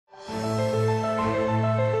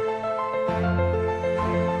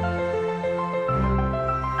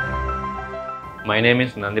My name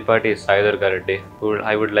is Nandipati SAI Durga Reddy.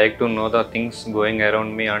 I would like to know the things going around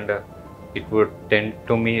me, and it would tend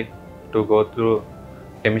to me to go through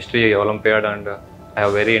chemistry Olympiad, and I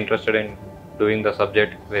am very interested in doing the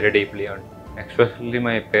subject very deeply, and especially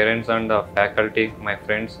my parents and the faculty, my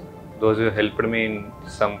friends, those who helped me in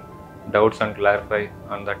some doubts and clarify,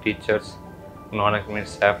 and the teachers, non-academic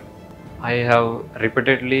staff. I have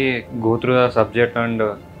repeatedly go through the subject, and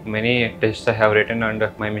many tests I have written, and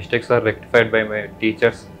my mistakes are rectified by my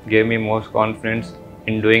teachers, gave me more confidence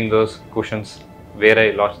in doing those questions where I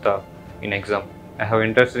lost the in exam. I have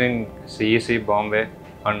interest in CEC Bombay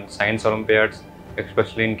and science Olympiads,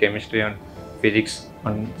 especially in chemistry and physics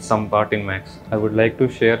and some part in maths. I would like to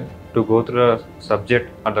share to go through a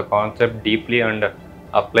subject or the concept deeply and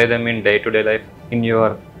apply them in day-to-day life in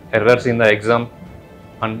your errors in the exam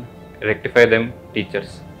and rectify them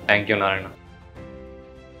teachers. Thank you, Narayana.